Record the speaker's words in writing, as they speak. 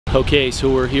Okay, so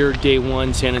we're here day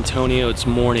one, San Antonio. It's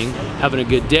morning, having a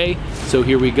good day. So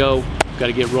here we go. Got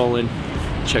to get rolling.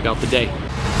 Check out the day.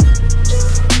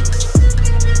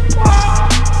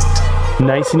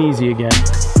 Nice and easy again.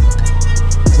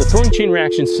 The throwing chain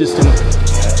reaction system.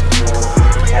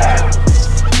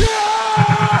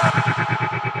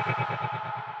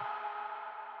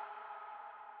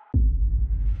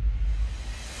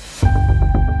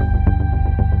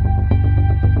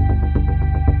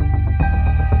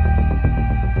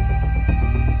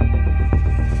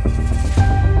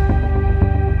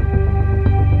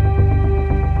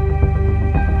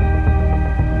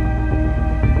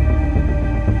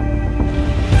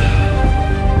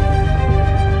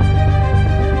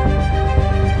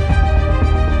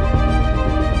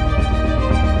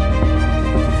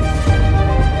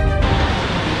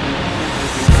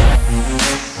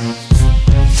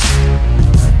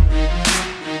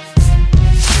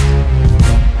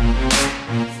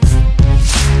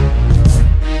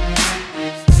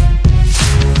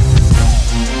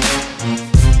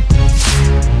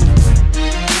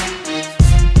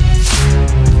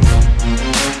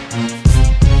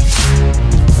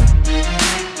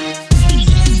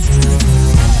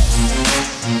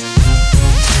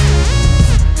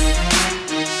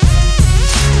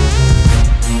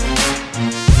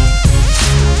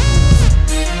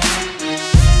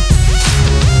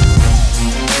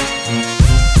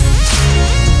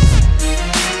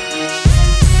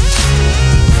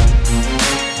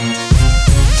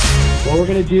 What we're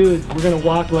gonna do is we're gonna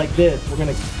walk like this. We're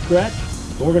gonna stretch,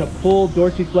 and we're gonna pull,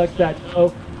 dorsiflex that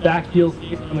toe, back heel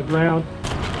on the ground.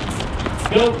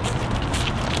 Go.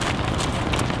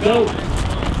 Go.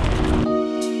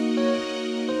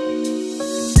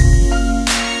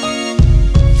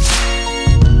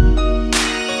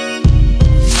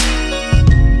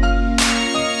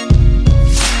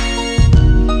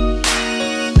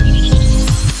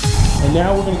 And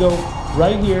now we're gonna go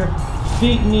right here,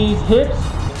 feet, knees, hips.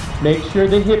 Make sure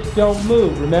the hips don't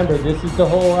move. Remember, this is the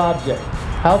whole object.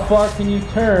 How far can you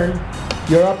turn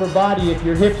your upper body if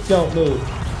your hips don't move?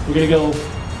 We're gonna go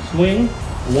swing,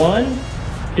 one,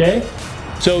 okay?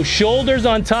 So shoulders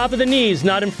on top of the knees,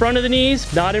 not in front of the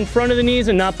knees, not in front of the knees,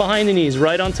 and not behind the knees,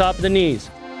 right on top of the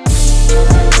knees.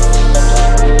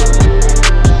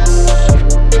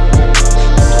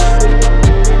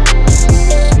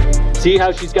 See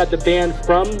how she's got the band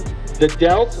from the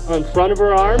delt on front of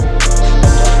her arm?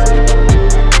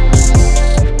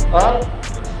 Up,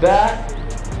 back,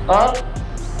 up.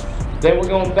 Then we're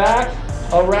going back,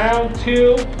 around,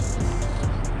 2,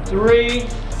 3,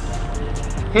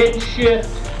 hit and shift,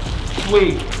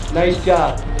 sweep. Nice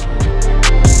job.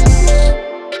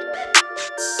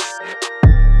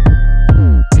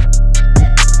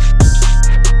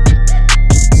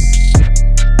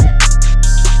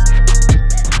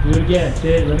 Do it again,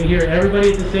 Sid. Let me hear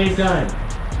everybody at the same time.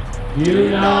 Do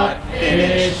not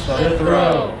finish the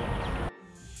throw.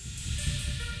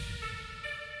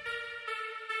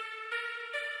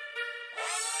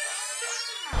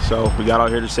 So we got out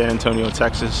here to San Antonio,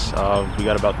 Texas. We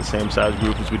got about the same size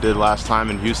group as we did last time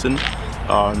in Houston.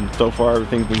 So far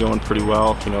everything's been going pretty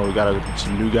well. You know, we got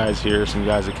some new guys here, some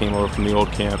guys that came over from the old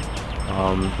camp.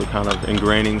 We're kind of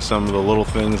ingraining some of the little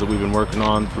things that we've been working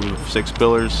on through 6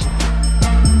 pillars.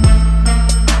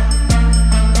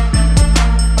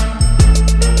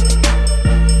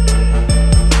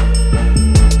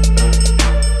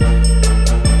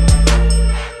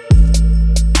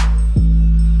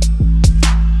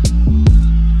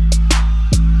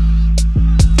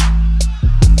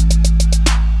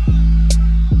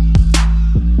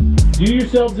 Do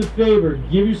yourselves a favor,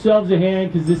 give yourselves a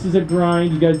hand because this is a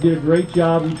grind. You guys did a great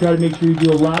job. We try to make sure you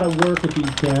do a lot of work at these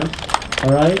camps,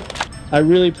 all right? I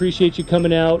really appreciate you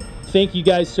coming out. Thank you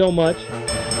guys so much. All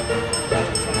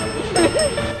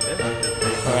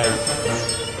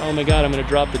right. Oh my God, I'm gonna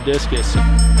drop the discus.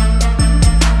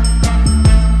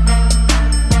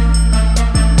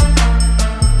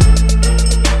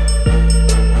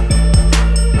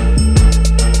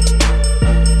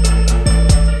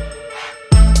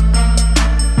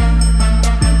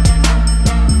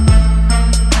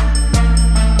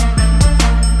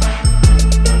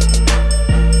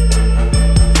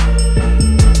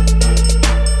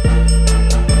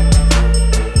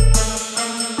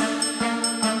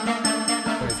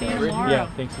 Yeah,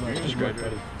 thanks so much.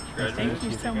 Thank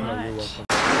you so much.